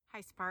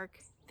Hi, Spark.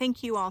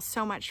 Thank you all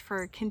so much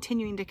for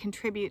continuing to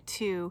contribute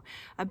to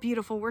a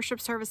beautiful worship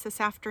service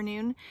this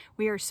afternoon.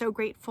 We are so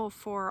grateful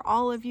for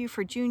all of you,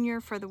 for Junior,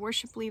 for the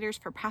worship leaders,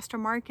 for Pastor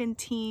Mark and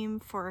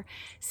team, for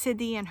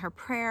Sydney and her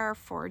prayer,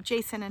 for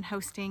Jason and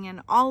hosting,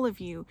 and all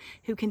of you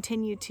who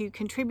continue to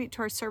contribute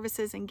to our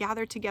services and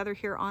gather together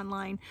here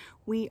online.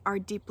 We are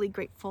deeply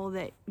grateful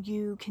that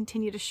you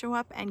continue to show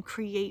up and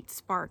create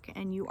Spark,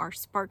 and you are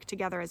Spark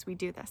together as we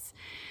do this.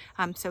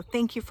 So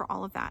thank you for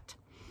all of that.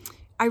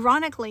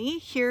 Ironically,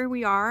 here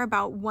we are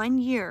about 1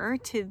 year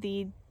to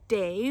the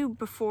day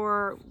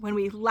before when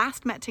we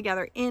last met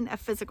together in a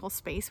physical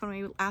space, when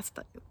we last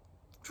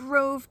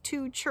drove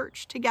to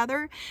church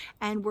together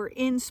and we're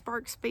in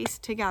Spark space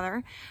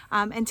together.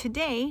 And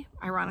today,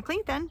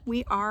 ironically, then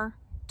we are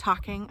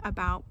talking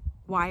about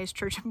why is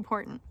church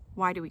important?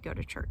 Why do we go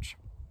to church?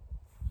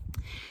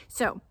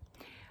 So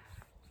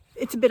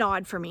it's a bit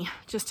odd for me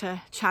just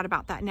to chat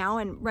about that now.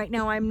 And right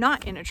now I'm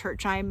not in a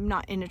church. I'm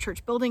not in a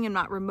church building. I'm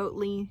not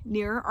remotely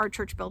near our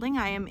church building.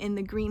 I am in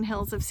the Green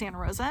Hills of Santa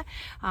Rosa.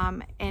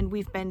 And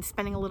we've been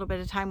spending a little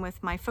bit of time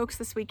with my folks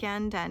this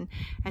weekend and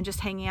just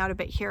hanging out a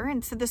bit here.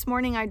 And so this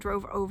morning I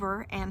drove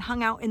over and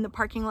hung out in the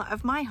parking lot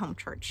of my home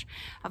church,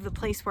 of the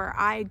place where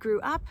I grew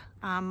up,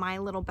 my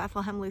little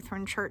Bethlehem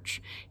Lutheran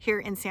Church here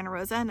in Santa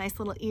Rosa, a nice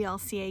little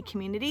ELCA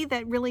community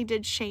that really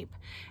did shape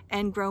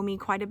and grow me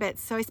quite a bit.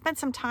 So I spent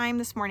some time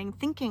this morning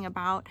thinking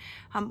about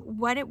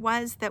what it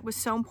was that was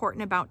so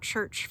important about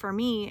church for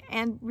me,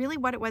 and really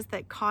what it was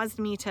that caused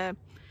me to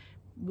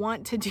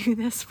want to do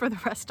this for the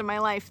rest of my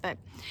life. That,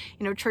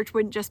 you know, church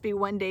wouldn't just be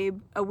 1 day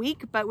a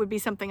week, but would be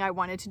something I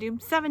wanted to do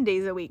 7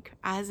 days a week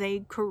as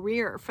a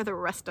career for the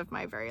rest of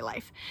my very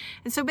life.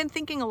 And so I've been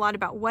thinking a lot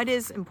about what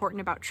is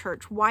important about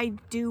church. Why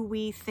do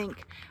we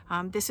think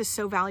this is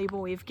so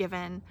valuable? We've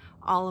given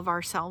all of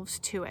ourselves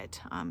to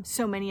it.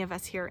 So many of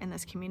us here in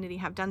this community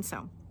have done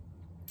so.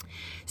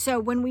 So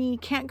when we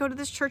can't go to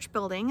this church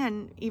building,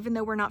 and even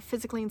though we're not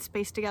physically in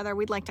space together,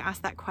 we'd like to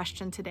ask that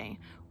question today.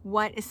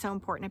 What is so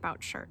important about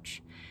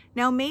church?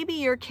 Now, maybe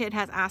your kid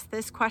has asked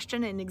this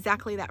question in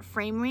exactly that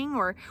framing,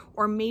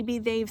 or maybe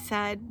they've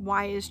said,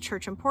 why is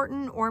church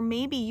important? Or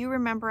maybe you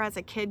remember as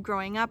a kid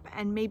growing up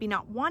and maybe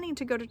not wanting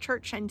to go to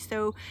church, and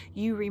so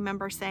you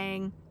remember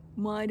saying,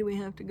 why do we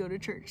have to go to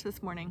church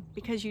this morning?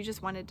 Because you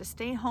just wanted to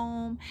stay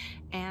home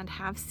and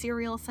have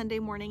cereal Sunday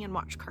morning and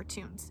watch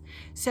cartoons.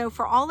 So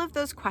for all of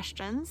those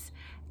questions,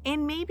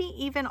 and maybe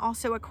even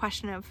also a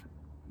question of,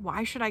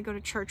 why should I go to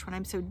church when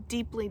I'm so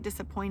deeply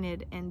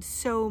disappointed in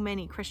so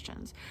many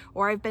Christians?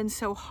 Or I've been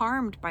so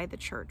harmed by the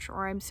church,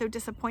 or I'm so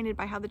disappointed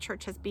by how the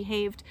church has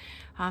behaved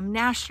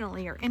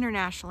nationally or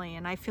internationally,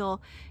 and I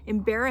feel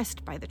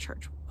embarrassed by the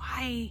church.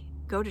 Why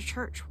go to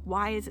church?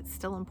 Why is it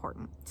still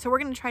important? So we're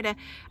going to try to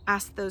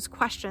ask those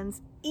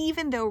questions,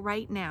 even though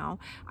right now,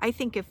 I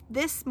think if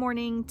this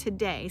morning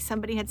today,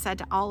 somebody had said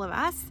to all of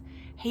us,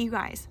 hey, you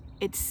guys,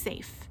 it's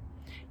safe.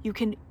 You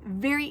can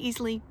very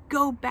easily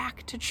go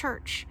back to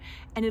church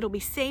and it'll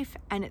be safe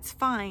and it's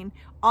fine.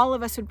 All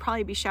of us would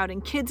probably be shouting,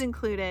 kids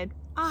included,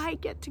 I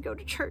get to go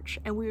to church.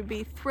 And we would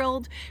be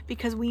thrilled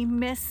because we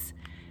miss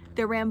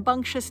the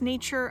rambunctious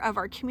nature of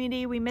our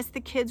community. We miss the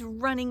kids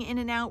running in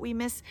and out. We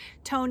miss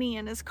Tony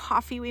and his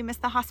coffee. We miss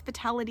the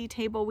hospitality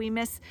table. We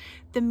miss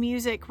the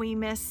music. We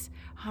miss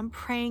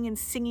praying and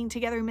singing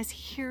together. We miss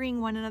hearing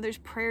one another's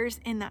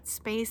prayers in that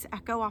space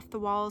echo off the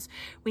walls.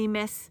 We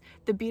miss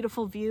the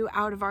beautiful view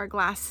out of our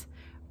glass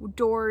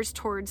doors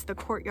towards the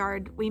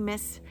courtyard. We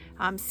miss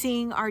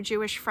seeing our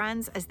Jewish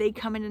friends as they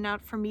come in and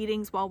out for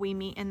meetings while we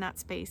meet in that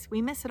space.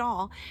 We miss it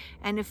all.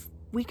 And if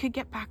we could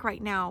get back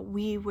right now,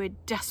 we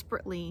would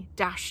desperately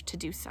dash to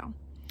do so.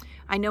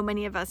 I know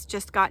many of us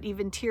just got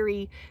even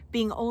teary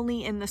being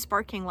only in the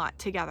Sparking lot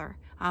together,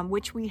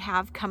 which we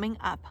have coming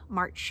up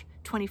March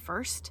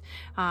 21st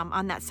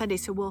on that Sunday.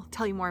 So we'll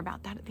tell you more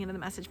about that at the end of the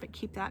message, but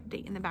keep that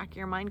date in the back of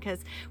your mind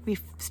because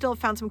we've still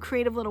found some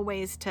creative little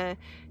ways to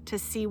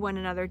see one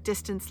another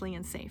distantly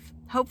and safe.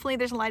 Hopefully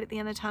there's a light at the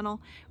end of the tunnel.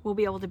 We'll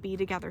be able to be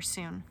together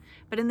soon.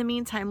 But in the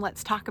meantime,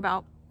 let's talk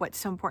about what's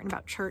so important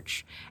about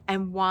church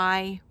and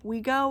why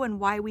we go and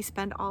why we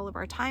spend all of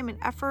our time and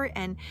effort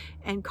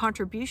and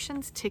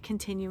contributions to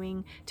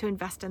continuing to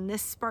invest in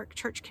this Spark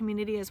Church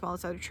community as well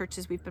as other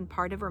churches we've been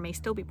part of or may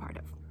still be part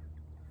of.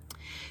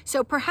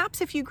 So perhaps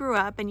if you grew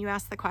up and you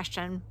asked the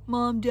question,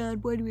 Mom,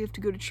 Dad, why do we have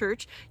to go to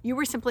church? You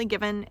were simply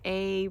given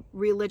a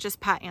religious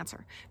pat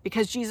answer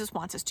because Jesus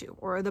wants us to,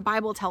 or the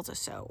Bible tells us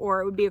so,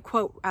 or it would be a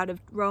quote out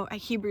of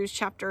Hebrews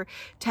chapter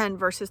 10,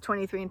 verses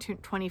 23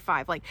 and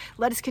 25. Like,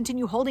 let us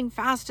continue holding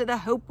fast to the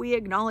hope we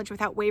acknowledge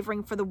without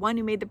wavering, for the one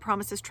who made the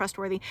promise is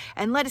trustworthy.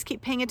 And let us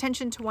keep paying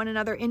attention to one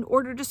another in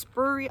order to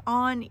spur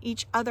on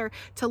each other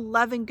to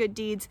love and good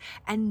deeds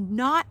and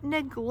not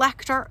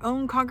neglect our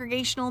own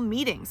congregational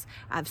meetings,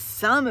 as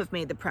some some have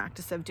made the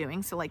practice of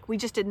doing. So like, we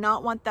just did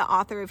not want the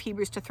author of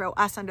Hebrews to throw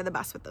us under the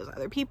bus with those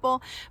other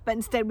people, but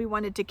instead we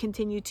wanted to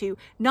continue to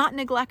not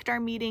neglect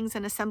our meetings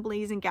and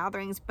assemblies and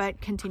gatherings,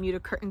 but continue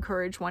to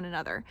encourage one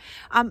another.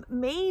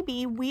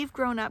 Maybe we've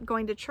grown up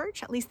going to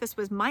church, at least this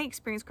was my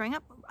experience growing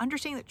up,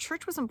 understanding that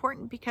church was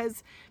important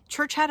because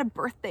church had a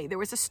birthday. There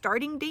was a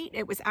starting date.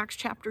 It was Acts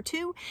chapter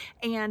 2,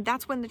 and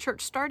that's when the church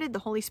started. The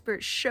Holy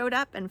Spirit showed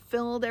up and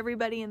filled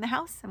everybody in the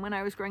house. And when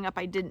I was growing up,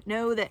 I didn't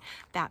know that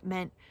that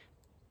meant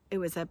it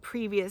was a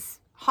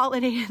previous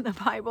holiday in the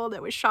Bible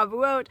that was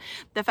Shavuot,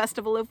 the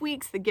Festival of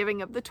Weeks, the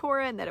giving of the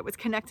Torah, and that it was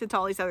connected to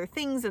all these other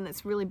things and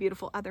this really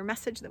beautiful other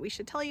message that we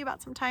should tell you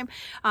about sometime.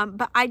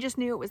 But I just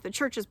knew it was the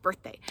church's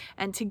birthday.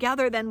 And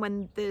together then,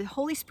 when the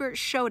Holy Spirit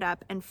showed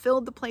up and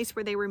filled the place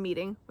where they were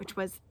meeting, which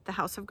was the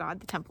house of God,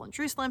 the temple in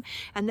Jerusalem,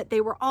 and that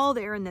they were all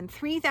there, and then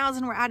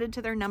 3,000 were added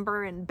to their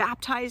number and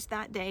baptized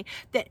that day,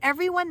 that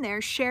everyone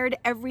there shared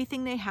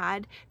everything they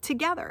had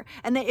together.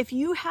 And that if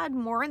you had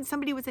more and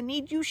somebody was in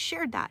need, you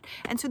shared that.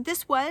 And so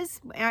this was,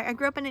 I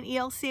grew up in an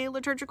ELCA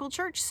liturgical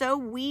church, so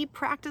we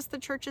practiced the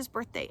church's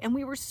birthday. And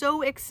we were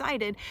so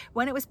excited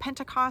when it was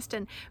Pentecost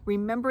and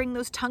remembering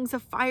those tongues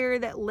of fire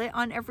that lit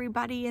on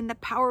everybody and the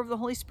power of the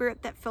Holy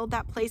Spirit that filled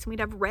that place. And we'd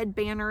have red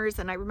banners,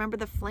 and I remember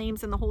the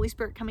flames and the Holy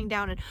Spirit coming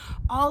down and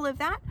all of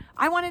that.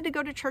 I wanted to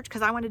go to church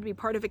because I wanted to be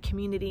part of a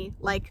community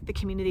like the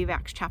community of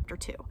Acts chapter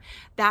 2,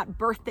 that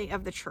birthday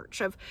of the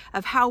church, of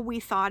how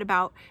we thought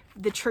about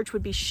the church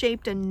would be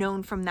shaped and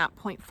known from that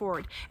point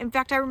forward. In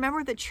fact, I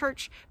remember the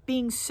church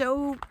being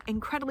so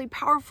incredibly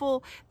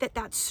powerful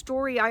that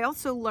story I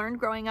also learned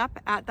growing up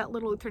at that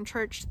little Lutheran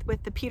church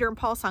with the Peter and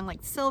Paul song, like,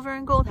 silver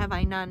and gold have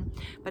I none,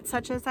 but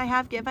such as I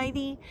have give I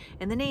thee.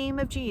 In the name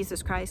of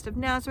Jesus Christ of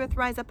Nazareth,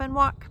 rise up and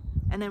walk.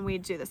 And then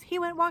we'd do this. He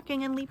went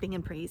walking and leaping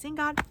and praising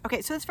God.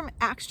 Okay, so it's from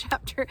Acts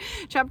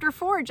chapter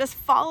 4, just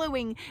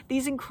following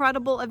these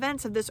incredible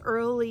events of this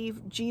early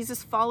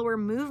Jesus follower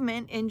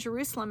movement in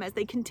Jerusalem as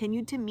they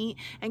continued to meet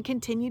and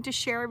continued to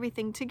share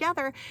everything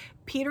together.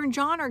 Peter and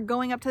John are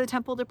going up to the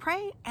temple to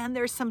pray, and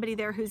there's somebody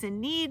there who's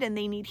in need and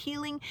they need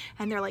healing,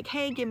 and they're like,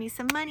 hey, give me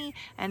some money.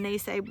 And they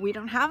say, we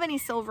don't have any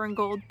silver and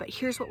gold, but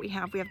here's what we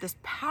have. We have this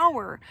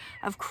power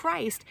of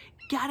Christ.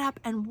 Get up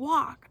and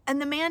walk. And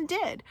the man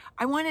did.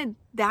 I wanted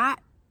that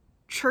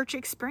church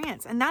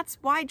experience. And that's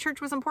why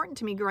church was important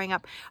to me growing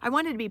up. I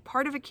wanted to be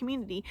part of a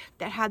community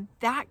that had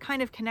that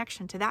kind of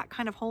connection to that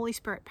kind of Holy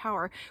Spirit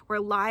power where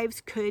lives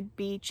could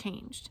be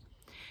changed.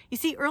 You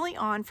see, early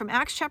on from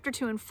Acts chapter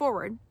 2 and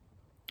forward,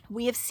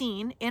 we have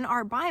seen in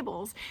our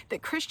Bibles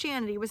that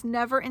Christianity was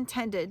never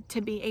intended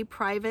to be a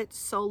private,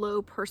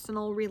 solo,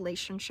 personal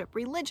relationship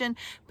religion,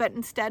 but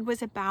instead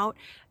was about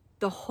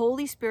the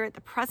Holy Spirit,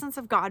 the presence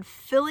of God,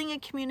 filling a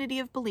community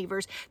of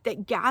believers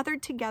that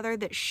gathered together,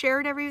 that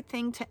shared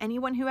everything to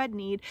anyone who had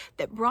need,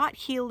 that brought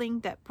healing,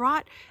 that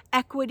brought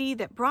equity,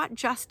 that brought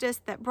justice,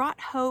 that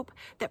brought hope,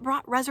 that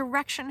brought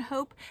resurrection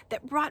hope,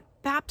 that brought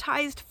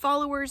baptized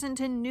followers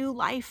into new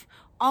life.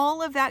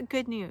 All of that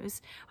good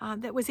news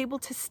that was able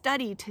to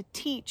study, to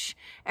teach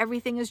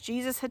everything as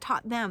Jesus had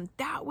taught them.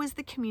 That was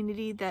the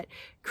community that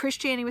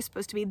Christianity was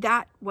supposed to be.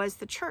 That was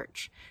the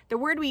church. The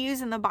word we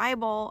use in the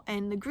Bible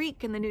and the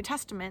Greek in the New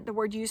Testament, the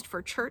word used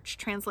for church,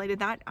 translated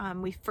that,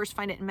 we first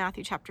find it in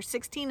Matthew chapter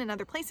 16 and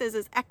other places,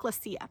 is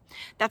ekklesia.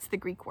 That's the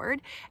Greek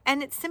word.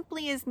 And it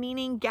simply is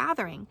meaning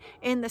gathering.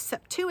 In the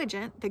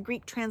Septuagint, the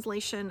Greek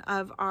translation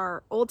of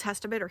our Old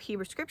Testament or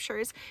Hebrew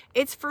scriptures,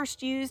 it's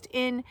first used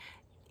in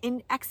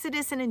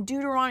Exodus and in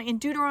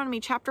Deuteronomy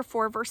chapter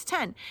 4, verse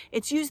 10.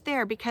 It's used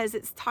there because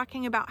it's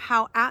talking about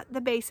how at the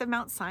base of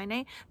Mount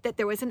Sinai that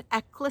there was an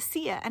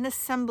ecclesia, an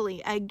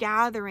assembly, a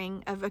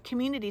gathering of a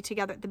community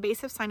together at the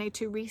base of Sinai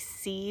to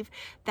receive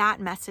that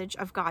message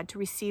of God, to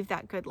receive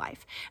that good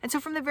life. And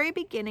so from the very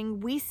beginning,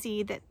 we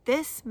see that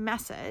this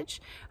message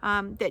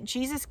that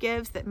Jesus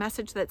gives, that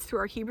message that's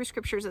through our Hebrew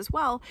scriptures as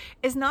well,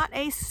 is not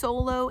a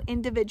solo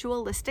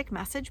individualistic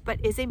message,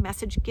 but is a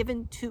message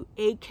given to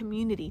a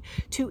community,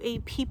 to a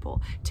people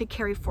to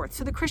carry forth.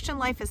 So the Christian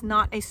life is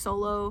not a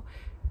solo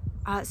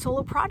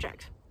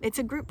project. It's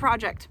a group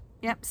project.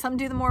 Yep, some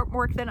do the more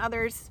work than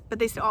others, but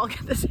they still all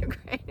get the same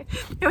grade.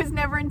 It was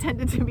never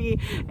intended to be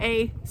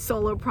a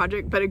solo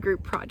project, but a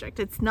group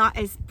project. It's not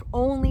as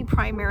only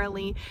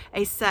primarily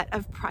a set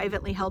of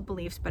privately held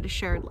beliefs, but a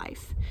shared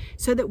life.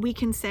 So that we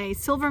can say,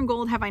 silver and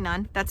gold have I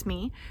none, that's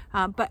me,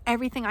 but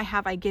everything I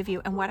have I give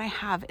you, and what I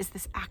have is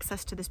this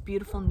access to this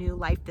beautiful new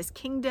life, this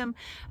kingdom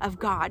of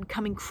God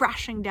coming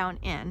crashing down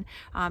in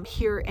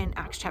here in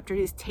Acts chapter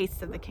 2,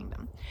 tastes of the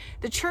kingdom.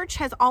 The church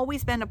has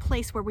always been a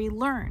place where we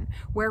learn,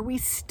 where we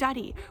study,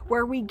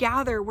 where we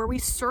gather, where we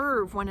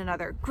serve one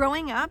another.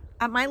 Growing up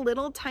at my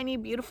little, tiny,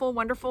 beautiful,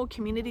 wonderful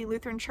community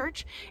Lutheran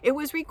church, it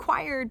was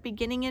required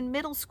beginning in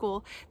middle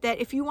school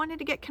that if you wanted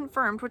to get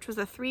confirmed, which was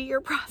a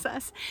 3-year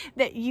process,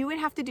 that you would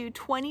have to do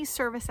 20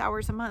 service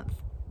hours a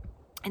month.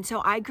 And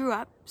so I grew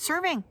up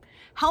serving.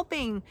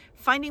 helping,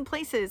 finding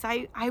places.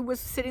 I was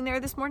sitting there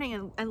this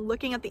morning and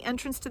looking at the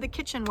entrance to the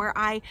kitchen where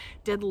I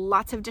did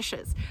lots of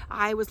dishes.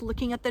 I was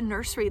looking at the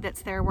nursery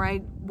that's there where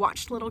I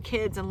watched little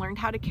kids and learned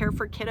how to care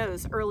for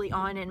kiddos early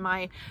on in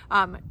my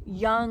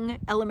young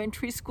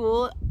elementary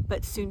school,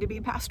 but soon to be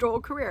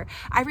pastoral career.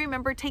 I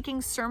remember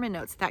taking sermon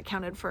notes. That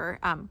counted for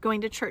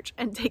going to church,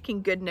 and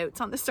taking good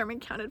notes on the sermon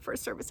counted for a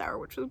service hour,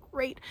 which was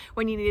great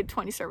when you needed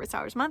 20 service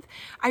hours a month.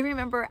 I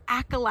remember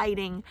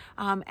acolyting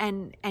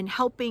and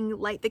helping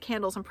light the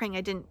candles and praying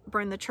I didn't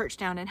burn the church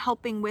down, and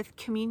helping with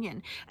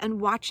communion,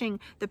 and watching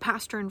the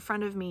pastor in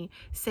front of me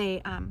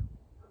say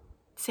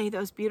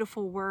those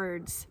beautiful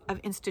words of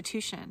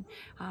institution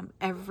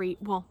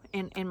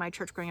in my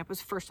church growing up, it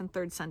was first and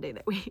third Sunday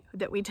that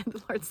we did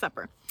the Lord's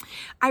Supper.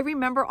 I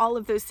remember all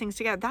of those things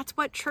together. That's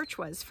what church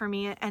was for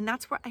me, and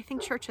that's what I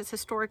think church has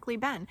historically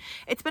been.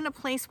 It's been a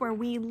place where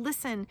we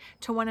listen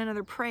to one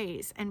another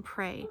praise and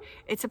pray.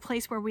 It's a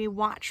place where we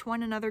watch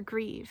one another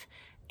grieve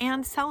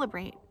and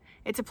celebrate.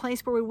 It's a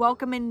place where we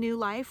welcome in new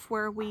life,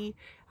 where we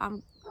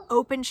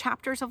open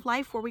chapters of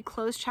life, where we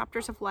close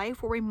chapters of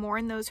life, where we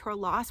mourn those who are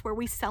lost, where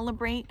we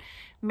celebrate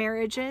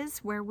marriages,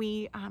 where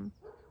we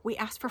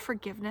ask for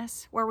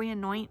forgiveness, where we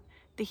anoint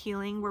the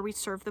healing, where we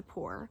serve the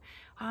poor.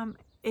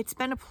 It's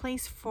been a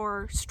place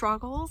for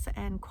struggles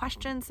and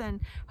questions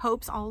and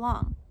hopes all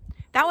along.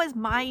 That was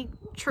my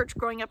church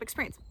growing up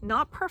experience.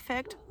 Not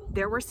perfect.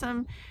 There were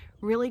some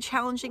really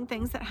challenging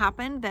things that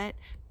happened that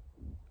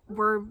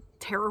were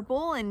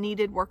terrible and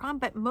needed work on,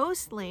 but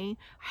mostly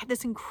I had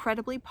this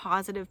incredibly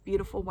positive,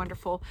 beautiful,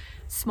 wonderful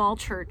small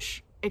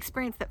church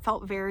experience that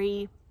felt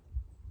very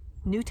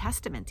New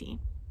Testament-y.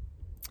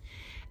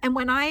 And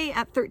when I,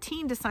 at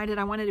 13, decided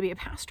I wanted to be a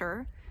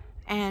pastor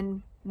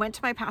and went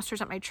to my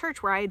pastors at my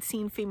church where I had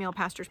seen female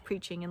pastors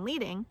preaching and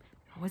leading,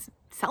 I was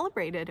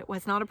celebrated. It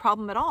was not a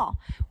problem at all.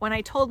 When I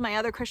told my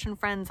other Christian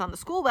friends on the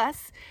school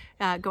bus,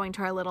 going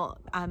to our little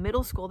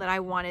middle school, that I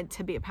wanted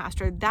to be a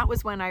pastor, that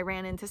was when I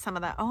ran into some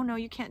of that, oh no,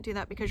 you can't do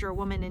that because you're a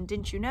woman, and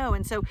didn't you know?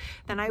 And so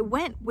then I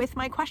went with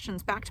my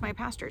questions back to my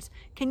pastors.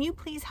 Can you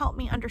please help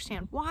me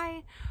understand,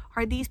 why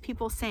are these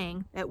people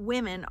saying that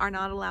women are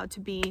not allowed to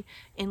be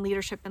in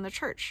leadership in the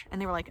church?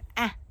 And they were like,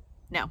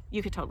 no,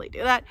 you could totally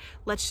do that.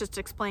 Let's just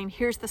explain.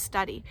 Here's the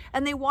study.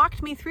 And they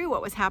walked me through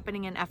what was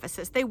happening in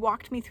Ephesus. They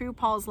walked me through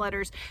Paul's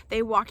letters.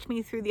 They walked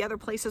me through the other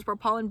places where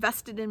Paul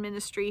invested in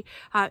ministry,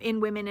 in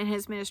women in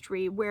his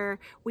ministry, where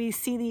we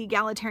see the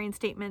egalitarian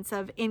statements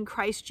of, in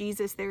Christ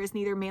Jesus, there is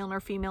neither male nor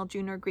female,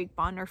 Jew nor Greek,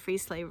 bond nor free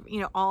slave.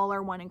 All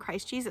are one in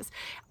Christ Jesus.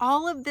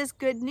 All of this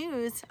good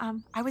news,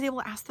 I was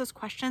able to ask those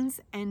questions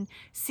and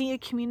see a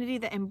community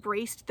that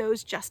embraced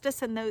those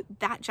justice and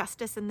that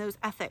justice and those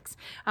ethics.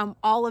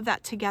 All of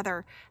that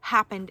together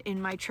happened in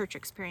my church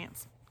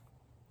experience.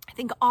 I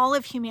think all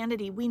of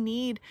humanity, we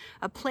need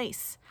a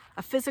place,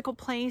 a physical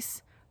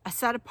place, a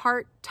set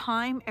apart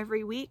time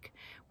every week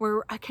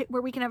where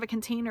we can have a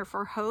container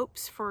for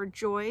hopes, for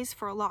joys,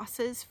 for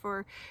losses,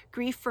 for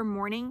grief, for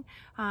mourning,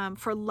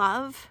 for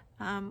love,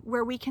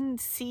 where we can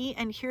see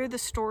and hear the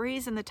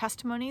stories and the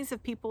testimonies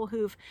of people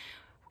who've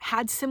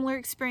had similar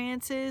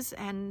experiences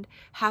and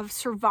have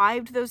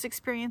survived those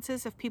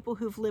experiences, of people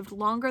who've lived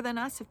longer than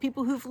us, of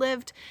people who've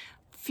lived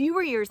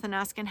fewer years than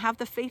us can have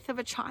the faith of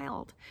a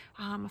child,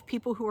 of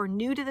people who are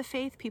new to the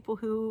faith, people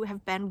who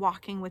have been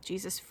walking with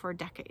Jesus for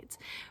decades.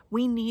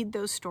 We need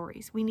those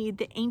stories. We need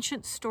the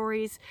ancient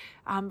stories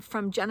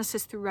from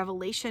Genesis through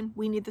Revelation.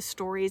 We need the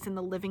stories and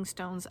the living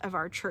stones of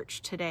our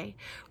church today.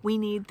 We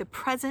need the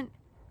present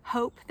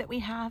hope that we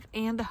have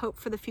and the hope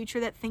for the future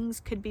that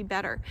things could be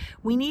better.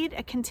 We need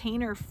a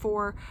container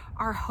for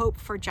our hope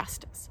for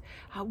justice.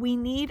 We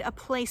need a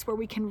place where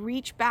we can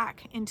reach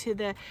back into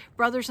the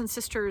brothers and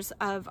sisters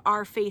of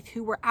our faith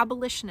who were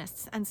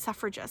abolitionists and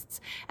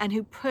suffragists and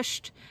who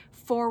pushed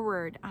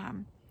forward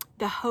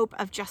the hope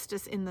of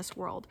justice in this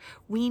world.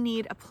 We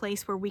need a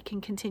place where we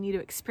can continue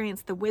to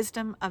experience the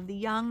wisdom of the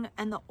young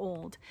and the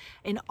old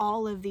in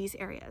all of these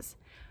areas.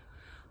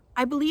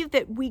 I believe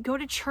that we go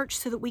to church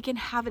so that we can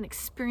have an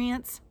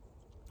experience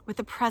with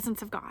the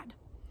presence of God.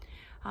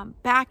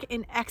 Back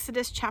in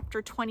Exodus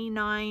chapter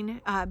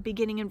 29,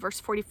 beginning in verse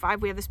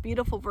 45, we have this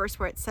beautiful verse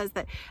where it says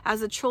that as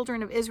the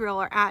children of Israel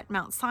are at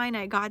Mount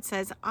Sinai, God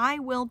says, I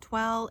will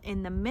dwell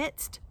in the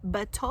midst,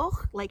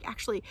 batoch, like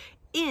actually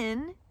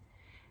in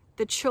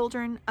the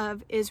children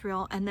of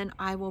Israel, and then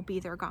I will be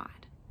their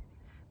God.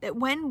 That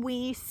when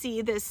we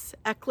see this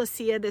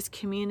ecclesia, this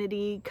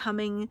community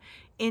coming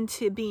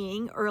into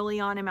being early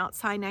on in Mount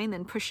Sinai and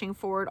then pushing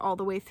forward all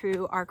the way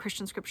through our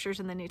Christian scriptures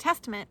in the New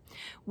Testament,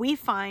 we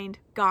find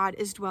God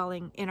is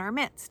dwelling in our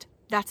midst.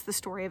 That's the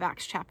story of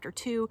Acts chapter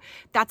 2.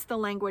 That's the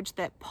language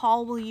that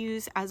Paul will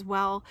use as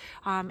well.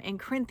 In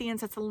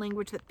Corinthians, that's the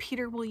language that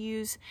Peter will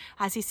use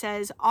as he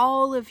says,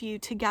 all of you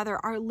together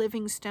are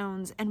living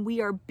stones, and we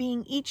are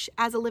being each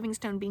as a living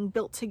stone being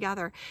built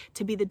together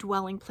to be the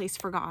dwelling place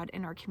for God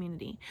in our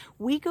community.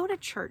 We go to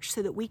church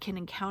so that we can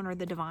encounter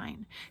the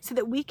divine, so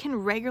that we can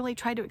regularly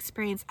try to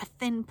experience a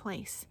thin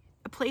place,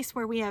 a place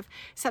where we have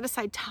set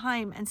aside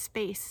time and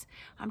space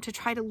to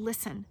try to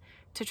listen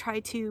to try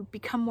to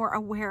become more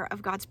aware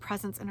of God's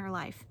presence in our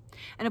life,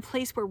 and a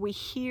place where we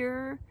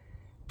hear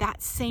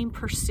that same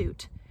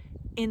pursuit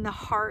in the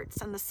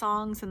hearts and the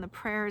songs and the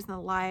prayers and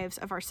the lives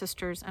of our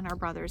sisters and our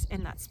brothers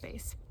in that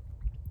space.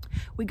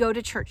 We go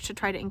to church to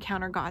try to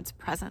encounter God's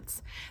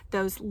presence,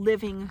 those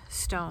living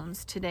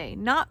stones today.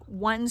 Not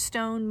one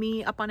stone,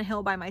 me up on a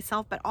hill by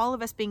myself, but all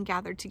of us being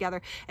gathered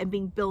together and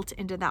being built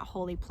into that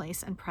holy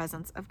place and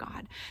presence of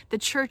God. The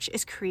church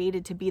is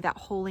created to be that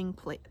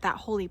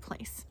holy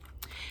place.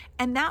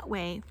 And that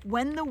way,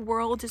 when the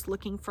world is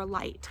looking for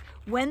light,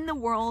 when the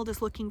world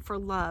is looking for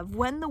love,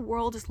 when the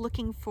world is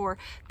looking for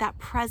that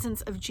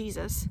presence of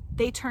Jesus,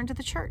 they turn to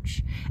the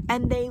church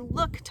and they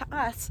look to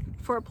us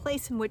for a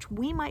place in which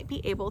we might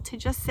be able to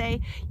just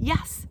say,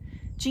 yes,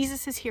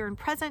 Jesus is here and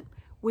present.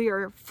 We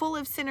are full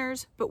of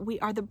sinners, but we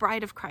are the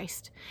bride of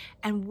Christ.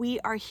 And we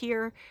are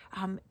here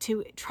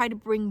to try to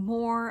bring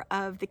more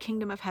of the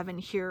kingdom of heaven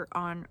here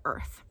on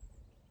earth.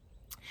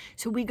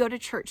 So we go to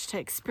church to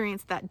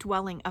experience that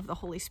dwelling of the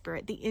Holy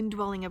Spirit, the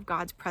indwelling of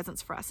God's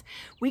presence for us.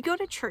 We go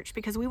to church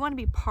because we want to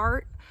be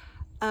part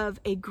of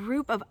a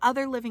group of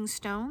other living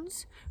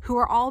stones who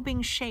are all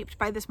being shaped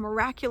by this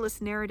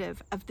miraculous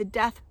narrative of the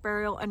death,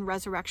 burial, and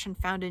resurrection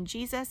found in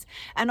Jesus,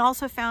 and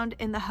also found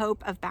in the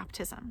hope of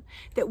baptism.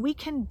 That we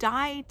can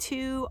die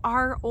to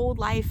our old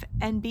life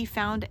and be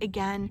found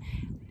again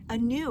a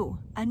new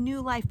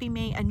life, be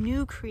made a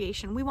new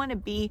creation. We want to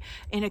be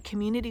in a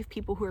community of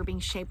people who are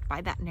being shaped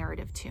by that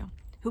narrative too,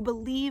 who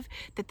believe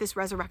that this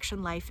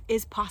resurrection life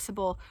is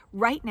possible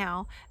right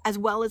now as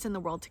well as in the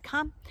world to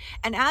come.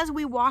 And as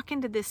we walk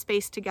into this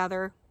space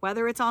together,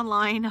 whether it's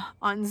online,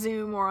 on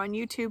Zoom, or on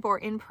YouTube, or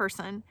in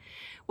person,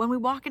 when we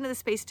walk into the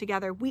space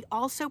together, we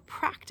also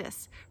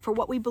practice for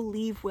what we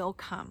believe will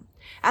come.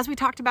 As we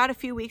talked about a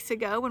few weeks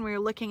ago when we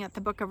were looking at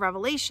the book of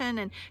Revelation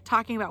and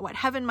talking about what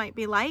heaven might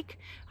be like,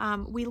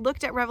 we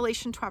looked at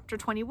Revelation chapter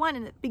 21,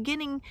 and at the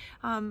beginning,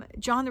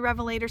 John the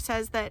Revelator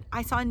says that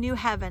I saw a new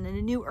heaven and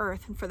a new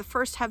earth, and for the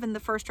first heaven, the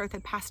first earth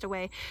had passed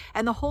away,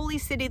 and the holy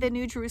city, the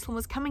New Jerusalem,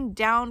 was coming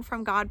down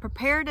from God,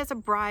 prepared as a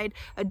bride,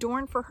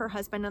 adorned for her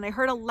husband. And I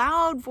heard a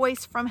loud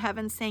voice from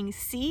heaven saying,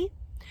 "See,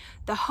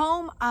 the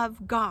home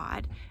of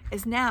God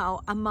is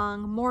now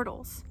among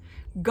mortals.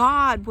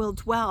 God will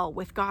dwell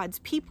with God's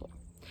people,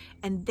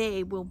 and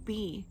they will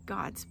be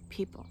God's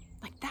people."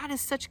 Like, that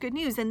is such good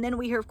news. And then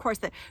we hear, of course,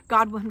 that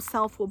God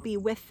himself will be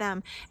with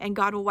them, and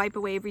God will wipe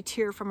away every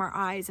tear from our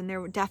eyes, and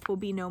their death will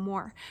be no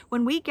more.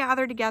 When we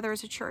gather together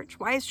as a church,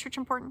 why is church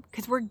important?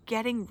 Because we're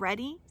getting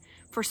ready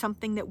for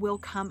something that will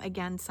come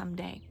again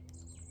someday.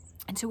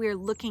 And so we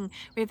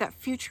have that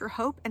future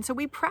hope. And so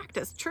we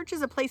practice. Church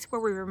is a place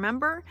where we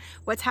remember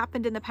what's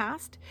happened in the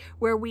past,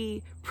 where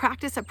we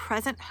practice a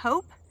present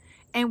hope,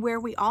 and where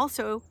we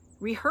also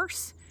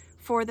rehearse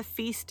for the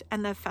feast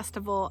and the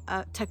festival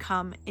to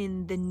come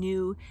in the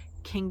new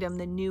kingdom,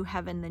 the new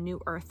heaven, the new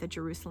earth, the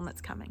Jerusalem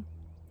that's coming.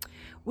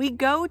 We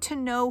go to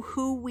know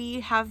who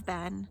we have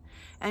been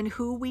and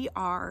who we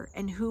are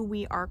and who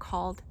we are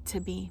called to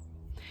be.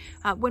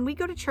 When we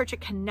go to church, it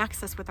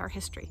connects us with our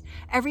history.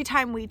 Every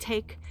time we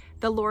take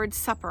the Lord's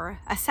Supper,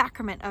 a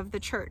sacrament of the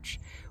church,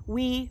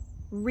 we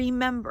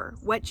remember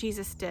what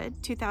Jesus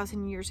did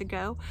 2,000 years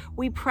ago.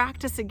 We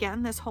practice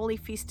again this holy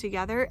feast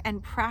together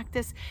and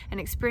practice and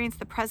experience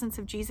the presence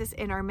of Jesus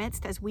in our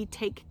midst as we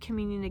take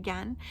communion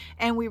again,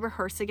 and we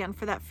rehearse again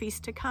for that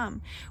feast to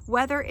come.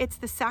 Whether it's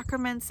the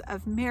sacraments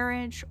of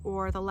marriage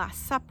or the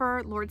Last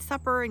Supper, Lord's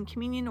Supper and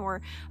communion,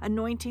 or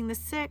anointing the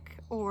sick,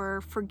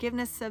 or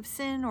forgiveness of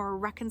sin, or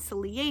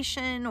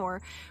reconciliation, or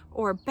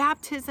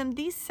baptism,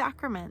 these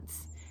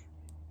sacraments,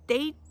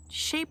 they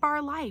shape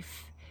our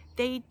life.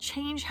 They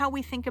change how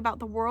we think about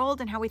the world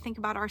and how we think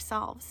about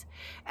ourselves.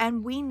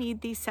 And we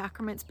need these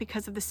sacraments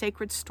because of the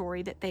sacred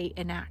story that they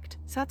enact.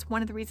 So that's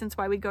one of the reasons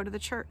why we go to the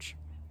church.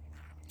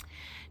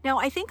 Now,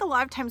 I think a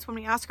lot of times when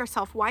we ask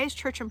ourselves, why is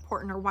church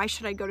important, or why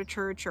should I go to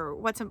church, or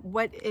what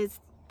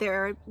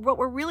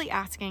we're really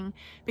asking,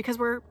 because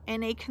we're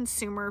in a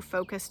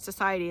consumer-focused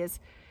society, is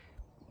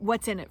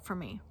what's in it for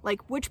me?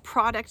 Like, which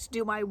product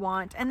do I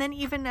want? And then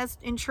even as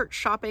in church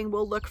shopping,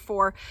 we'll look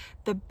for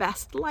the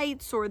best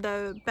lights, or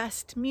the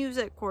best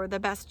music, or the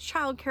best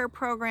childcare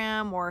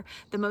program, or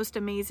the most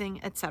amazing,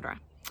 etc.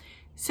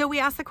 So we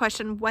ask the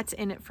question, what's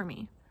in it for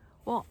me?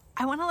 Well,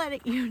 I want to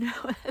let you know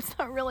that's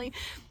not really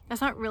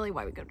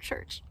why we go to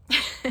church.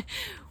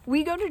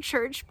 We go to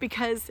church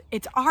because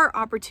it's our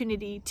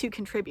opportunity to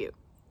contribute.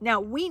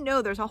 Now, we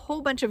know there's a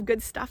whole bunch of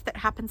good stuff that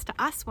happens to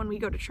us when we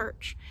go to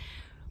church.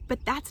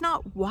 But that's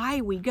not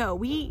why we go.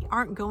 We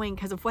aren't going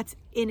because of what's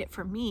in it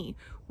for me.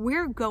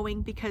 We're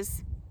going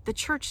because the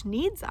church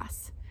needs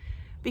us.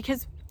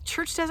 Because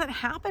church doesn't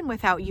happen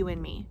without you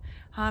and me.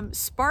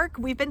 Spark,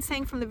 we've been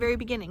saying from the very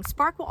beginning,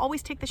 Spark will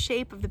always take the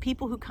shape of the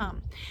people who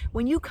come.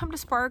 When you come to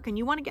Spark and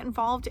you want to get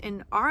involved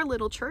in our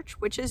little church,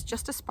 which is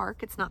just a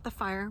spark, it's not the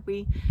fire.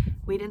 We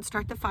didn't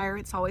start the fire.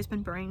 It's always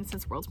been burning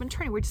since the world's been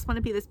turning. We just want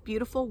to be this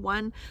beautiful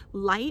one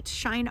light,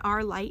 shine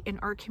our light in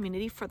our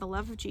community for the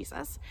love of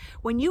Jesus.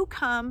 When you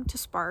come to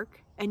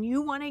Spark and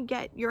you want to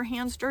get your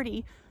hands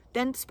dirty,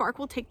 then Spark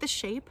will take the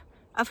shape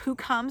of who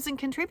comes and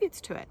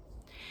contributes to it.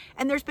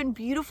 And there's been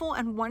beautiful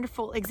and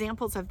wonderful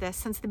examples of this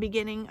since the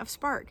beginning of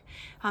Spark.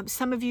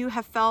 Some of you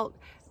have felt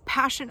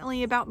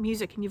passionately about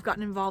music and you've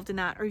gotten involved in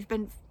that, or you've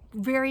been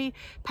very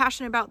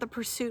passionate about the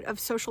pursuit of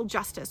social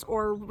justice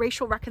or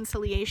racial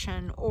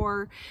reconciliation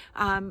or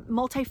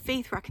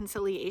multi-faith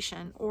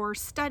reconciliation or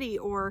study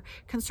or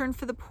concern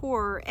for the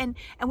poor. And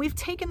we've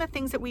taken the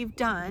things that we've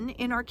done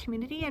in our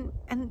community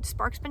and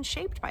Spark's been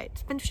shaped by it.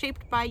 It's been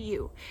shaped by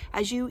you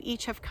as you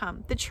each have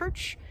come. The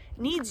church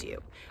needs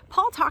you.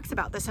 Paul talks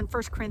about this in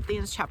 1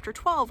 Corinthians chapter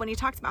 12 when he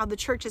talks about how the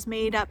church is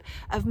made up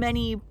of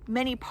many,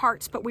 many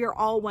parts, but we are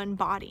all one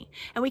body.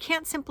 And we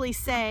can't simply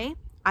say,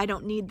 I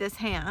don't need this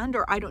hand,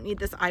 or I don't need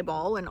this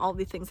eyeball, and all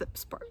the things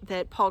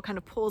that Paul kind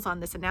of pulls on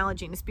this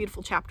analogy in this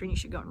beautiful chapter, and you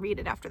should go and read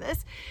it after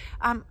this.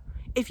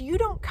 If you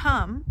don't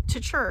come to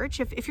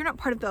church, if you're not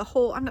part of the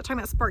whole, I'm not talking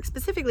about Spark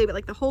specifically, but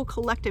like the whole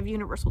collective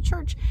universal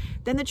church,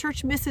 then the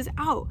church misses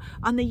out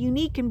on the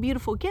unique and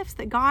beautiful gifts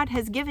that God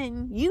has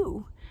given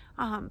you,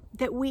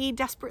 that we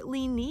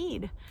desperately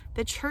need,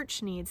 the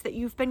church needs, that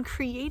you've been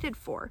created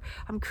for.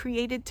 I'm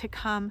created to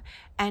come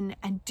and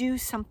do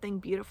something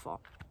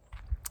beautiful.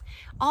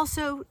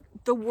 Also,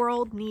 the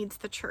world needs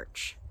the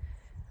church.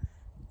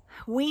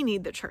 We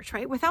need the church,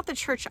 right? Without the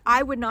church,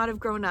 I would not have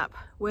grown up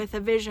with a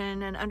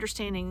vision and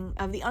understanding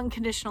of the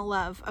unconditional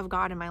love of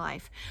God in my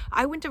life.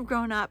 I wouldn't have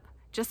grown up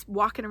just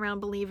walking around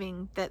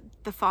believing that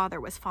the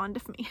Father was fond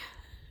of me,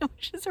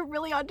 which is a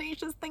really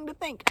audacious thing to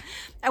think.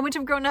 I wouldn't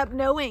have grown up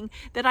knowing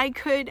that I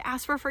could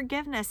ask for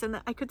forgiveness and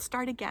that I could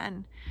start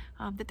again,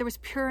 that there was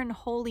pure and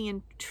holy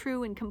and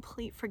true and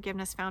complete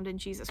forgiveness found in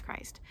Jesus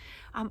Christ.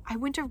 I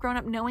wouldn't have grown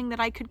up knowing that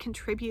I could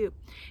contribute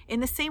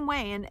in the same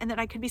way and that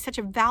I could be such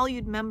a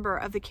valued member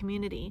of the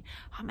community,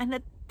 and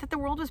that the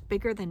world was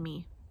bigger than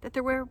me, that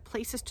there were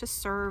places to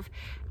serve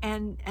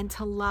and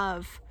to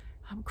love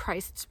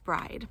Christ's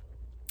bride.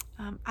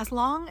 As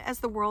long as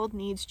the world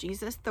needs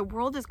Jesus, the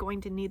world is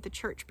going to need the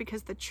church,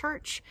 because the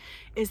church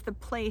is the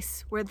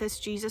place where this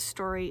Jesus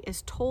story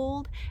is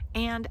told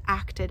and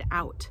acted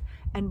out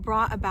and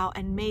brought about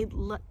and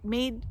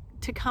made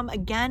to come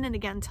again and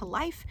again to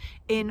life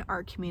in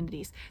our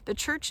communities. The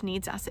church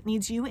needs us. It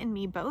needs you and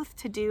me both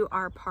to do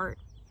our part.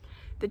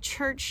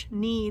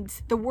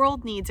 The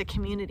world needs a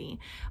community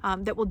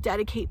that will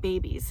dedicate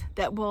babies,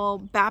 that will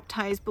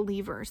baptize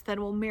believers, that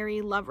will marry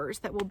lovers,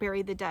 that will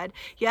bury the dead.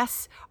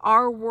 Yes,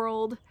 our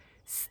world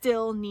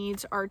still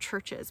needs our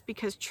churches,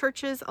 because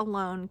churches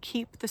alone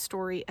keep the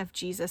story of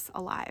Jesus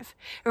alive.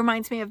 It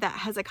reminds me of that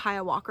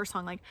Hezekiah Walker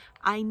song, like,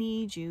 I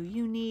need you,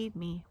 you need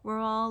me, we're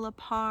all a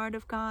part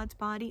of God's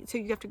body. So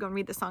you have to go and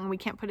read the song, and we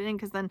can't put it in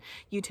because then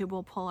YouTube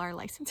will pull our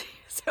license.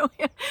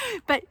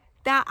 But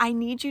that I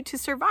need you to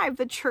survive.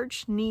 The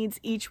church needs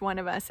each one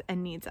of us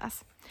and needs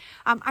us.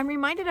 I'm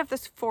reminded of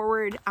this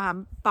foreword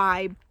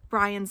by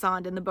Brian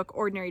Zond in the book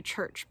Ordinary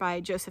Church by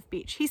Joseph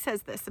Beach. He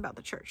says this about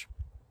the church.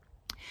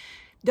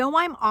 Though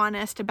I'm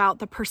honest about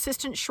the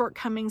persistent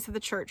shortcomings of the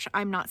church,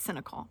 I'm not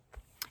cynical.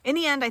 In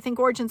the end, I think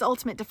Origen's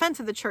ultimate defense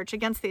of the church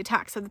against the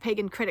attacks of the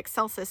pagan critic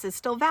Celsus is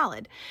still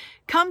valid.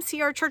 Come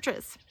see our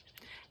churches.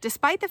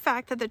 Despite the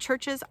fact that the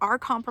churches are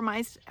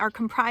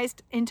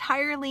comprised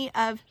entirely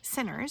of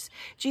sinners,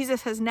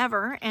 Jesus has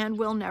never and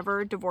will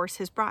never divorce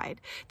his bride.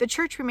 The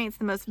church remains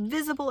the most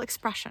visible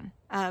expression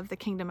of the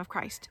kingdom of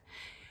Christ.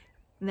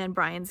 And then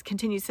Brian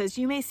continues, says,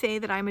 you may say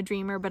that I'm a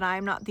dreamer, but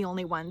I'm not the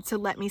only one, so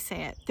let me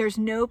say it. There's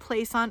no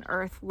place on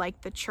earth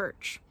like the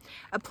church.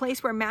 A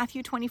place where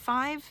Matthew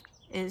 25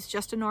 is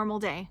just a normal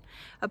day.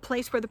 A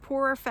place where the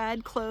poor are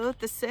fed, clothed,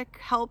 the sick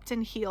helped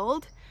and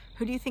healed.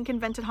 Who do you think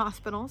invented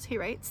hospitals? He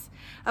writes.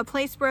 A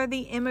place where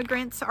the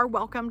immigrants are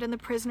welcomed and the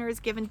prisoner is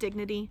given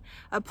dignity.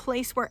 A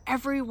place where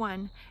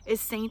everyone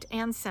is saint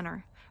and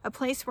sinner. A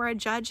place where a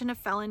judge and a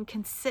felon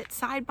can sit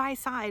side by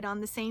side on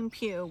the same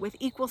pew with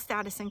equal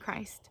status in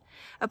Christ.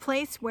 A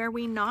place where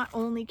we not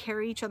only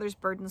carry each other's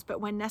burdens,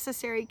 but when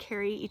necessary,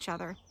 carry each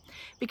other.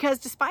 Because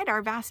despite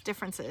our vast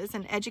differences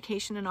in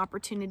education and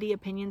opportunity,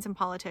 opinions and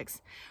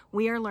politics,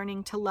 we are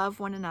learning to love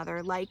one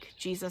another like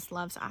Jesus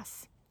loves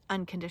us,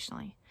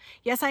 unconditionally.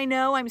 Yes, I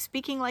know I'm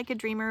speaking like a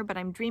dreamer, but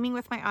I'm dreaming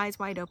with my eyes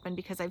wide open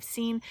because I've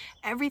seen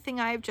everything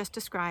I have just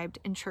described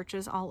in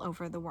churches all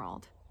over the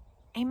world.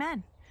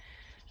 Amen.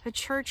 The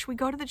church, we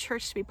go to the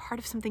church to be part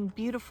of something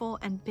beautiful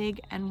and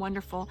big and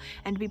wonderful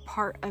and to be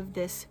part of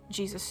this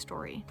Jesus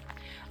story.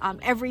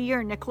 Every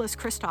year, Nicholas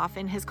Kristof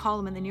in his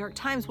column in the New York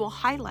Times will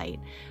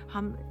highlight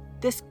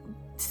this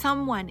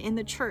someone in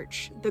the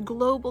church, the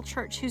global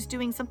church, who's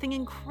doing something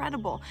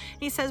incredible.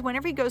 And he says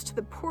whenever he goes to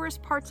the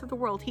poorest parts of the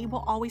world, he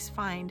will always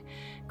find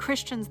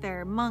Christians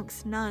there,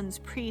 monks, nuns,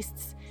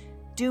 priests,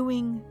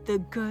 doing the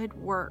good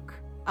work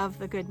of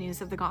the good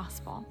news of the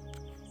gospel.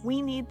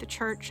 We need the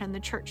church and the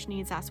church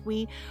needs us.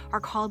 We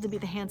are called to be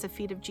the hands and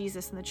feet of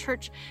Jesus, and the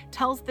church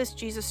tells this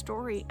Jesus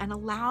story and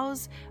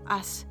allows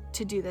us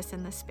to do this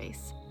in this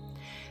space.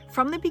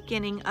 From the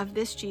beginning of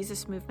this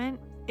Jesus movement,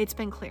 it's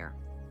been clear.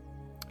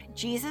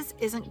 Jesus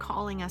isn't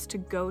calling us to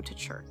go to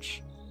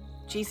church.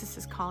 Jesus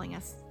is calling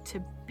us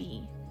to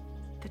be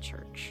the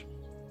church.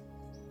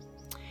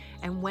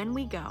 And when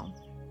we go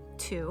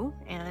to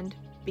and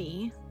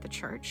be the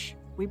church,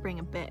 we bring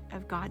a bit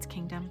of God's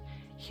kingdom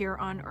here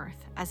on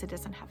earth as it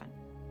is in heaven.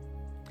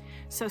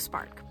 So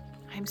Spark,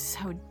 I'm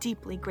so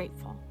deeply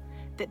grateful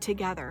that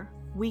together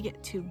we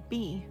get to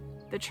be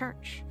the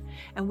church,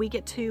 and we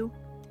get to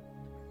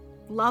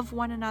love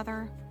one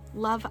another,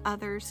 love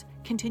others,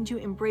 continue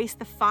to embrace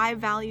the 5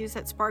 values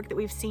at Spark that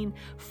we've seen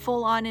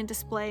full on in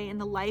display in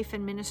the life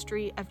and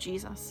ministry of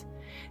Jesus.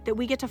 That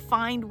we get to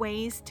find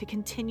ways to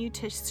continue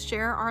to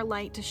share our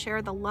light, to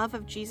share the love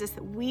of Jesus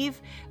that we've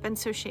been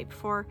so shaped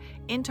for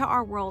into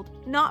our world,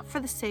 not for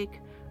the sake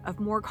of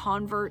more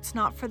converts,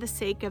 not for the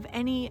sake of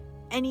any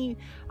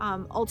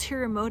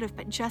ulterior motive,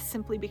 but just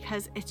simply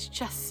because it's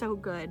just so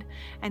good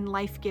and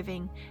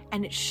life-giving,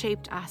 and it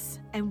shaped us,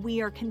 and we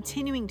are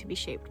continuing to be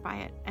shaped by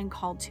it and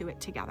called to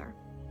it together.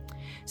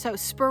 So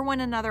spur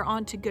one another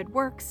on to good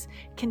works,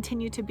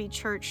 continue to be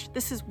church.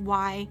 This is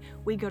why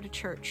we go to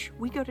church.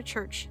 We go to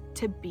church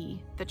to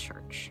be the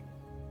church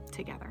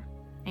together.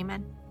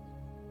 Amen.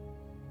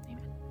 Amen.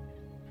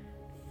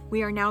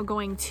 We are now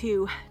going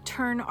to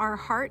turn our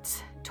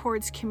hearts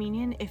towards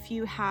communion. If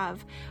you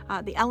have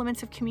the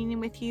elements of communion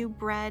with you,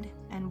 bread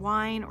and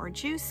wine or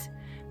juice,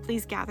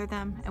 please gather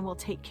them and we'll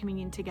take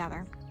communion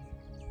together.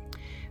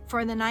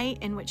 For the night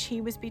in which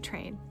he was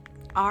betrayed,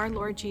 our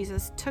Lord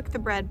Jesus took the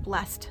bread,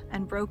 blessed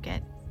and broke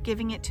it,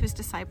 giving it to his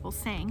disciples,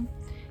 saying,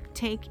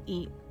 "Take,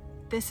 eat.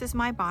 This is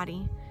my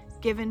body,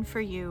 given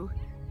for you.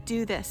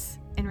 Do this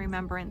in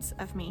remembrance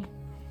of me."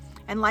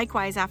 And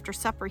likewise, after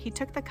supper, he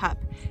took the cup,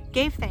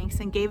 gave thanks,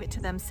 and gave it to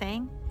them,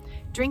 saying,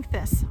 "Drink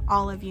this,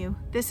 all of you.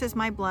 This is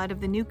my blood of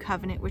the new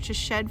covenant, which is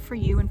shed for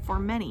you and for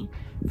many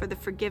for the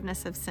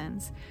forgiveness of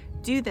sins.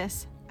 Do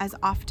this as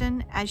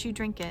often as you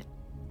drink it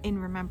in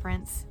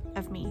remembrance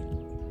of me."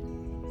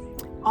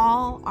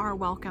 All are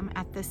welcome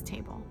at this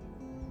table.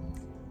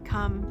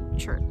 Come,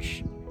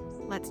 church.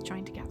 Let's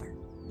join together.